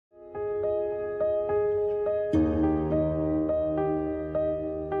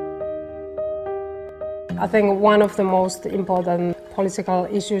I think one of the most important political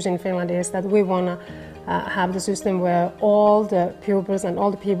issues in Finland is that we want to have the system where all the pupils and all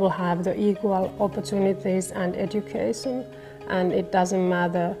the people have the equal opportunities and education, and it doesn't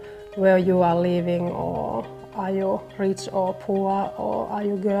matter where you are living, or are you rich or poor, or are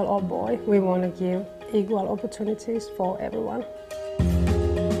you girl or boy. We want to give equal opportunities for everyone.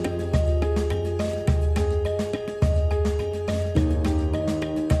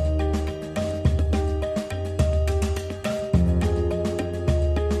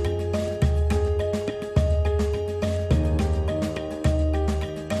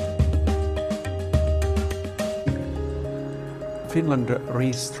 Finland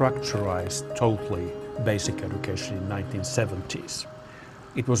restructured totally basic education in the 1970s.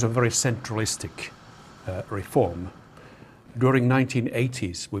 It was a very centralistic reform. During the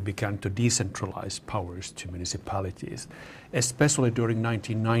 1980s, we began to decentralize powers to municipalities. Especially during the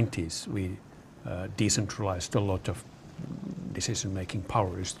 1990s, we decentralized a lot of decision-making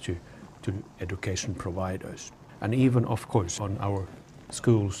powers to education providers. And even, of course, on our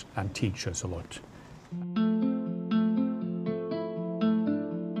schools and teachers a lot.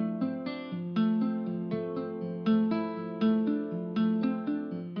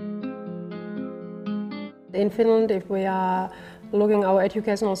 In Finland, if we are looking at our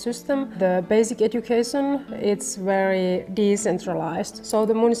educational system, the basic education, it's very decentralized. So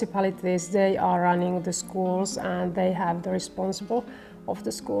the municipalities, they are running the schools and they have the responsible of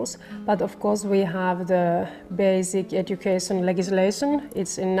the schools. But of course we have the basic education legislation,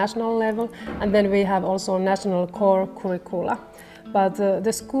 it's in national level, and then we have also national core curricula. But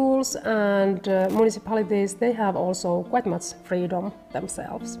the schools and municipalities, they have also quite much freedom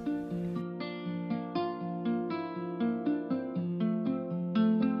themselves.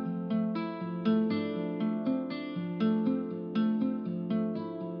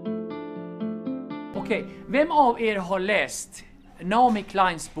 Okej, vem av er har läst Naomi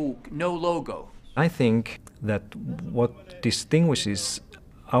Klein's bok No Logo? I think that what distinguishes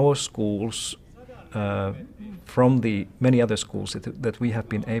our schools from the many other schools that we have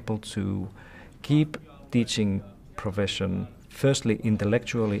been able to keep teaching profession firstly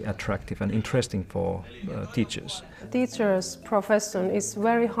intellectually attractive and interesting for teachers. Teachers' profession is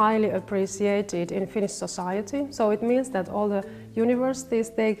very highly appreciated in Finnish society, so it means that all the universities,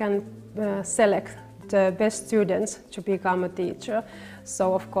 they can select the best students to become a teacher.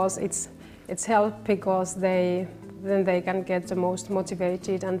 So of course it's help because then they can get the most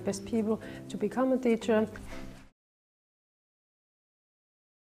motivated and best people to become a teacher.